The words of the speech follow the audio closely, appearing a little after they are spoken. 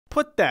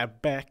Put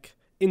that back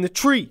in the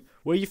tree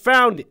where you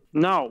found it.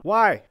 No.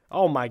 Why?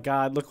 Oh my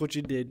God, look what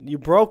you did. You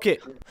broke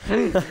it.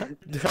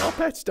 All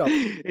patched up.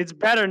 It's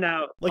better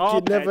now. Like All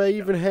it never patched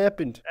even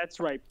happened. That's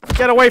right.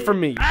 Get away from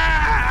me.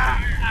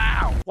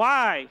 Ow!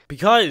 Why?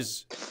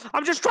 Because.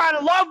 I'm just trying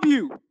to love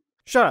you.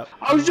 Shut up.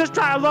 I was just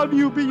trying to love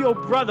you, be your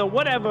brother,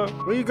 whatever.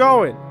 Where you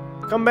going?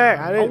 Come back.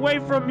 I didn't. Away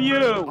from you.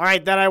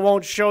 Alright, then I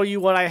won't show you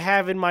what I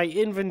have in my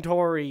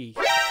inventory.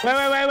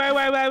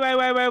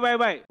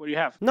 Wait. What do you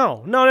have?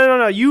 No.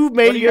 You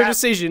made your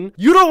decision.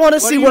 You don't want to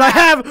see do what you I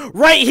have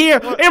right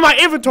here in my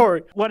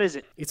inventory. What is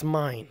it? It's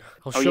mine.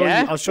 I'll Oh, show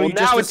yeah? you. I'll show you Well,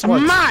 just now this it's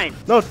once. mine.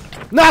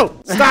 No!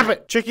 Stop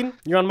it, chicken.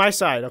 You're on my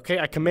side, okay?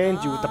 I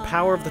command you with the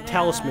power of the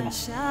talisman.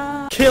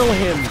 Kill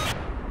him.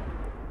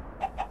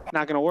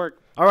 Not gonna work.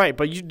 All right,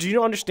 but do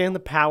you understand the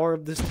power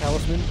of this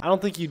talisman? I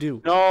don't think you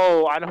do.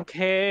 No, I don't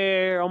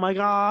care. Oh my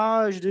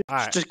gosh, dude. All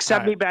right, Just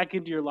accept all me right. back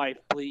into your life,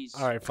 please.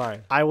 All right,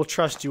 fine. I will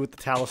trust you with the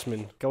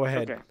talisman. Go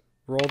ahead. Okay.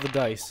 Roll the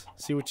dice.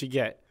 See what you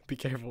get. Be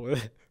careful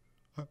with it.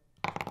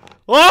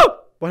 Whoa!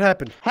 What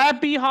happened?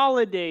 Happy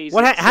holidays.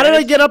 How did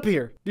I get up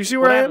here? Do you see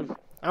where What I am? happened?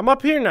 I'm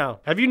up here now.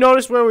 Have you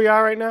noticed where we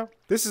are right now?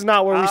 This is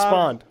not where we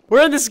spawned.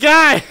 We're in the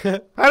sky.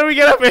 How do we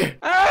get up here?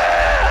 Whoa!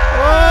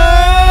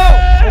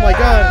 Oh my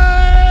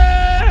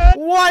God.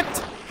 What?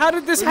 How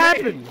did this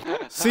happen?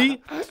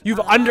 See? You've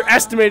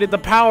underestimated the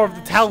power of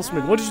the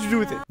talisman. What did you do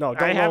with it? No,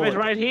 don't I have roll it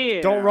right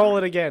here. Don't roll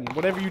it again.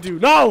 Whatever you do.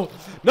 No!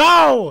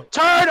 No!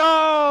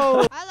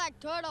 Turtle! I like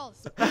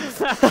turtles.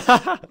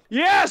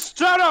 Yes,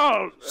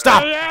 turtle!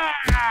 Stop.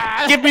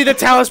 Yeah! Give me the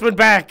talisman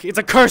back. It's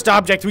a cursed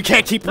object. We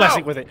can't keep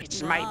messing with it.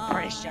 It's my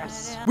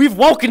precious. We've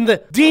woken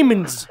the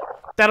demons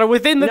that are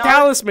within the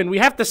talisman. We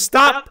have to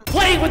stop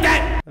playing with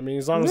that. I mean,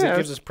 as long as it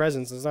gives us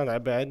presents, it's not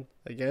that bad,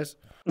 I guess.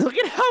 Look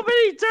at how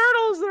many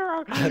turtles there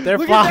are. They're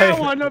Look fine. at that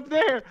one up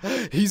there.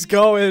 He's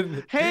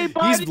going. Hey,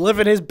 buddy. He's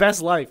living his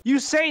best life. You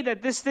say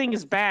that this thing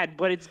is bad,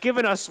 but it's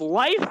given us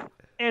life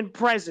and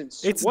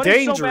presents. It's What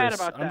dangerous. is so bad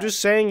about that? I'm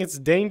just saying it's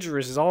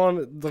dangerous. Is all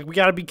I'm like. We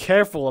gotta be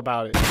careful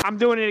about it. I'm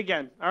doing it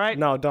again. All right.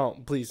 No,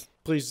 don't. Please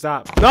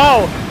stop.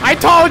 No! I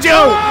told you!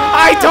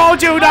 I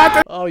told you not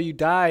to. Oh, you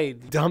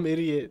died, dumb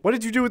idiot. What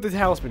did you do with the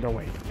talisman? No,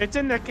 wait. It's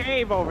in the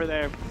cave over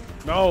there.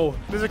 No,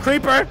 there's a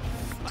creeper.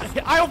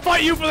 I'll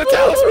fight you for the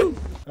talisman.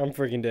 I'm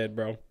freaking dead,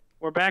 bro.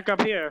 We're back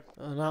up here.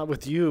 Not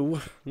with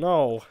you.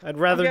 No, I'd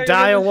rather Okay,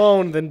 die okay.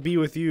 alone than be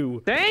with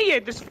you. Dang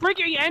it! This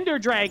freaking ender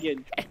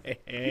dragon.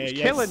 He's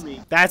killing me.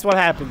 That's what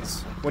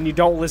happens when you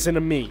don't listen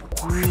to me.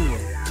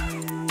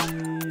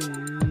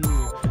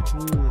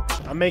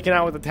 I'm making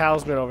out with the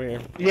talisman over here.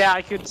 Yeah,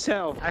 I could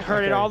tell. I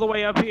heard it Okay. all the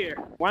way up here.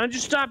 Why don't you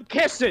stop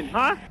kissing,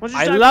 huh? Why don't you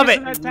I stop love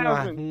kissing it. that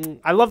talisman?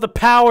 I love the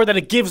power that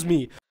it gives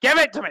me. Give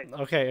it to me.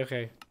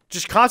 Okay.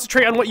 Just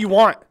concentrate on what you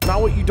want,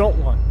 not what you don't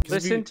want. 'Cause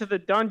Listen to the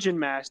dungeon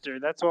master.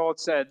 That's all it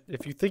said.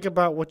 if you think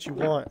about what you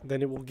want,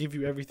 then it will give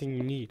you everything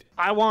you need.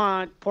 I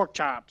want pork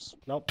chops.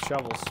 Nope,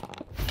 shovels.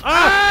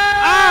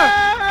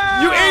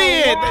 You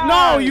idiot! Why?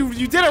 No, you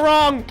did it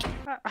wrong.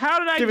 How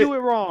did I Give do it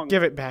wrong?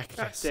 Give it back.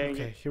 Yes. dang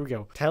Okay, it. here we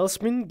go.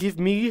 Talisman, give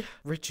me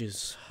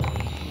riches.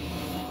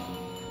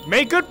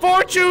 Make good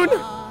fortune!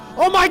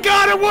 Oh my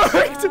God, it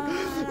worked!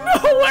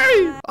 No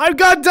way! I've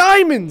got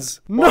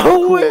diamonds! No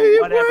Cool, way,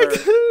 it whatever.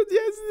 worked!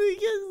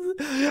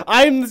 yes.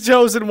 I'm the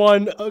chosen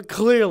one,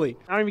 clearly.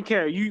 I don't even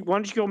care. Why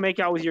don't you go make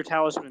out with your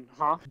talisman,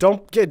 huh?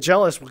 Don't get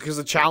jealous because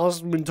the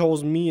talisman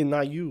told me and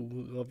not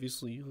you,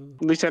 obviously.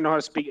 At least I know how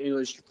to speak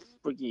English.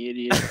 Freaking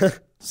idiot.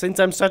 Since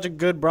I'm such a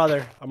good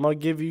brother, I'm gonna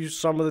give you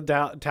some of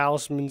the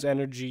talisman's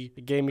energy.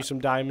 It gave me some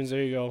diamonds.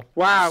 There you go.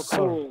 Wow, So-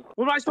 cool.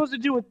 What am I supposed to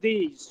do with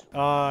these?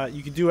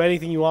 You can do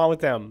anything you want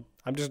with them.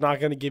 I'm just not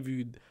gonna give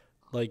you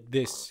like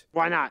this.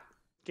 Why not?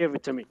 Give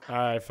it to me. All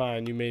right,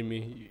 fine. You made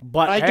me.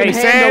 But I hey, can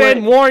say I handle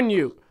didn't it. warn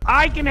you.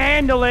 I can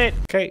handle it.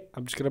 Okay,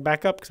 I'm just gonna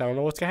back up because I don't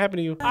know what's gonna happen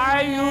to you.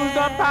 I use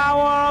the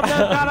power of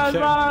the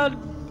talisman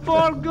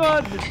for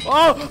good.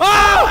 Oh!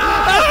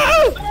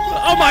 Oh!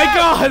 Oh my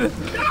God!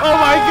 Oh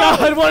my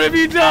God! What have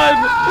you done?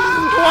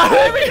 What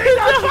have you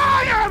done?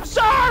 Fire! I'm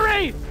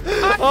sorry.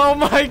 Oh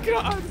my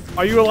God!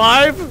 Are you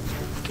alive?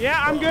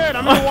 Yeah, I'm good.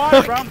 I'm in the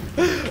water, bro.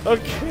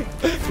 Okay.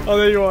 Oh,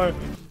 there you are.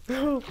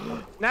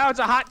 Now it's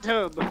a hot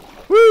tub.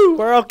 Woo!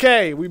 We're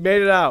okay. We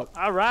made it out.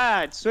 All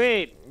right,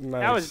 sweet.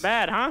 That was Nice.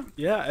 bad, huh?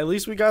 Yeah, at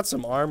least we got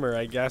some armor,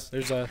 I guess.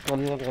 There's a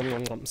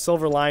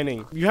silver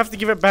lining. You have to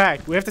give it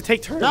back. We have to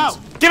take turns. No.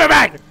 Give it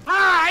back!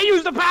 Ah, I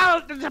used the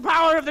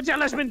power of the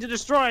talisman to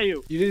destroy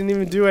you. You didn't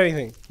even do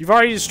anything. You've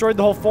already destroyed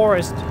the whole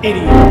forest.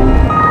 Idiot.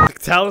 The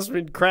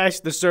talisman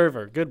crashed the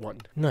server. Good one.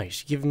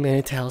 Nice. You give him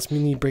a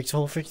talisman, he breaks the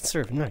whole freaking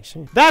server. Nice.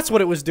 That's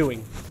what it was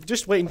doing.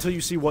 Just wait until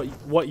you see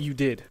what you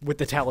did with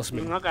the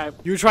talisman. Okay.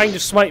 You were trying to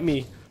smite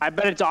me I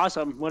bet it's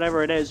awesome,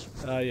 whatever it is.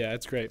 Yeah,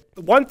 it's great.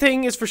 One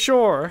thing is for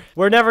sure,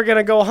 we're never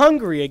gonna go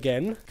hungry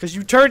again, because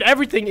you turned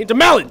everything into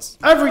melons.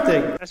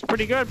 Everything. That's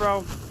pretty good,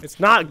 bro. It's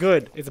not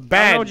good. It's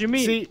bad. I don't know what you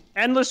mean. See,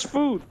 endless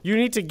food. you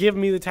need to give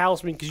me the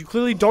talisman because you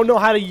clearly don't know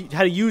how to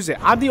use it.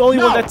 I'm the only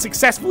one that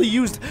successfully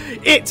used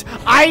it.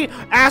 I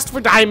asked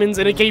for diamonds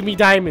and it gave me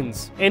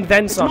diamonds, and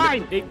then some.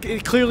 Mine.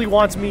 It clearly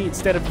wants me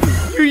instead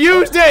of you. You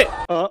used it.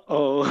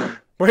 Uh-oh.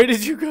 Where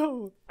did you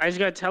go? I just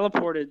got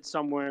teleported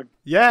somewhere.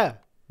 Yeah,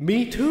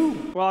 me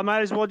too. Well, I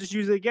might as well just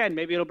use it again.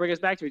 Maybe it'll bring us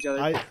back to each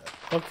other.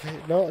 Okay,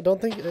 no, I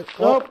don't think.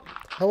 Oh,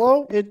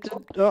 hello.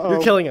 Uh-oh.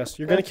 You're killing us.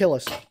 You're gonna kill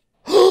us.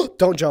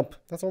 Don't jump.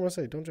 That's all I'm gonna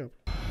say. Don't jump.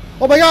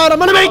 Oh my God, I'm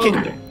gonna make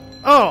it.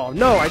 Oh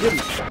no, I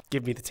didn't.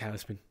 Give me the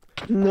talisman.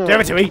 No. Give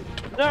it to me.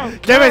 No.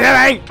 Give it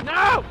to me.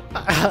 No.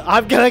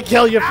 I'm gonna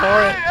kill you for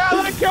it. I'm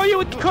gonna kill you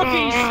with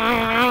cookies.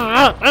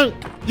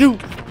 You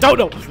don't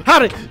know how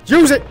to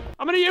use it.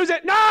 I'm gonna use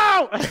it.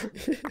 No.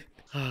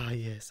 Ah,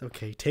 yes.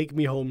 Okay, take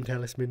me home,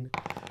 talisman.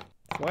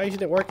 Why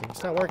isn't it working?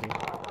 It's not working.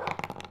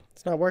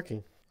 It's not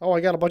working. Oh, I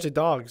got a bunch of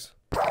dogs.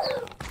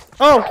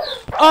 Oh!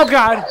 Oh,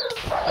 God!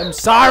 I'm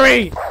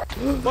sorry!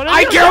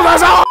 I killed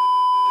us all!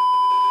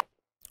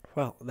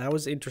 Well, that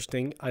was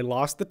interesting. I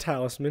lost the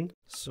talisman,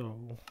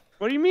 so...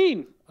 What do you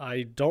mean?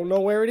 I don't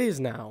know where it is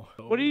now.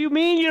 What do you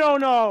mean you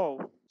don't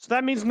know? So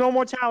that means no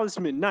more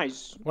talisman.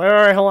 Nice.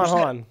 Wait, hold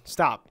on.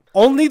 Stop.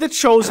 Only the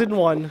chosen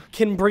one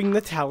can bring the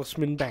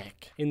talisman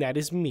back, and that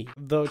is me,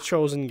 the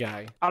chosen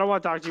guy. I don't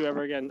want to talk to you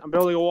ever again. I'm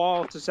building a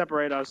wall to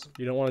separate us.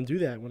 You don't want to do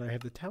that when I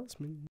have the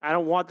talisman. I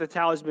don't want the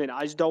talisman.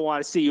 I just don't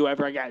want to see you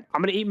ever again.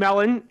 I'm gonna eat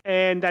melon,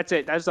 and that's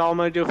it. That's all I'm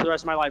gonna do for the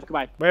rest of my life.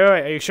 Goodbye. Wait.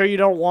 Are you sure you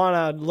don't want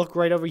to look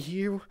right over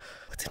here?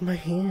 What's in my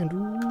hand?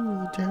 Ooh,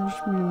 the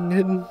talisman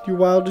in your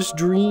wildest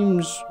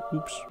dreams.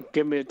 Oops.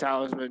 Give me a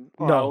talisman,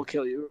 or No. I will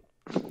kill you.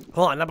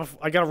 Hold on, not before.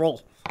 I gotta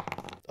roll.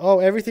 Oh,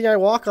 everything I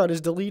walk on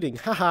is deleting.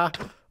 Haha.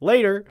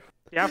 Later.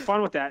 Yeah, have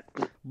fun with that.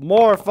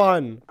 More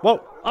fun.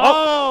 Whoa.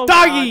 Oh,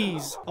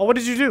 doggies. Oh, what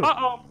did you do?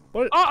 Uh-oh.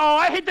 What? Uh-oh,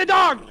 I hit the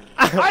dog.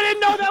 I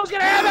didn't know that was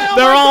gonna happen. Oh,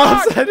 They're my all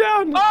God. upside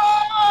down.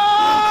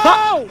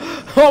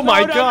 Oh! Oh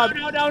my No. God.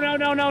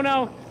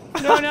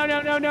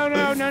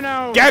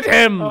 No. Get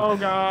him. Oh,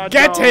 God.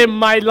 Get no. him,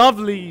 my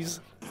lovelies.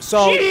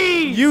 So,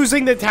 Jeez.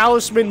 using the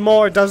talisman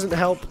more doesn't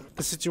help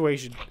the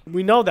situation.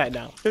 We know that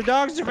now. The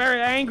dogs are very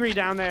angry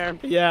down there.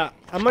 Yeah,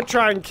 I'm gonna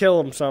try and kill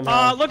him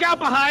somehow. Look out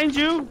behind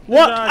you.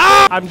 What?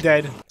 There's, I'm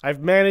dead.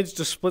 I've managed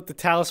to split the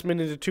talisman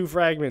into 2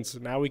 fragments.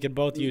 Now we can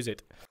both use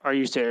it. Are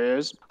you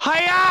serious?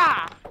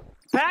 Hiya!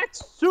 Pat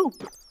soup.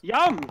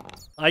 Yum.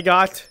 I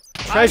got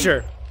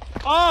treasure.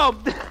 Oh.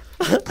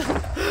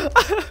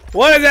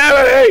 What is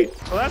happening?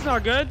 Well, that's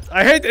not good.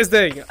 I hate this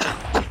thing.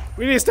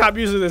 We need to stop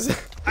using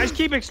this. I just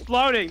keep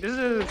exploding. This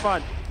isn't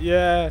fun.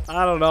 Yeah,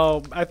 I don't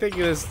know. I think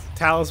this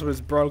talisman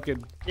is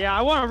broken. Yeah,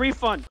 I want a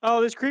refund.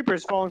 Oh, this creeper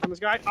is falling from the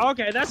sky.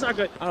 Okay, that's not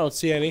good. I don't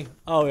see any.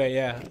 Oh,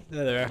 yeah.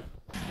 There.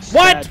 This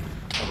What? is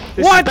bad.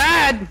 This What? is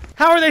bad.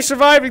 How are they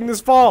surviving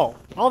this fall?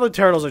 All the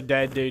turtles are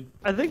dead, dude.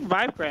 I think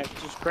Vibecraft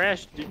just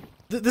crashed, dude.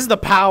 This is the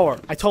power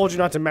I told you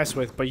not to mess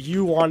with, but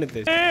you wanted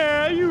this.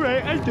 Yeah, you're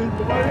right. I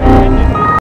did.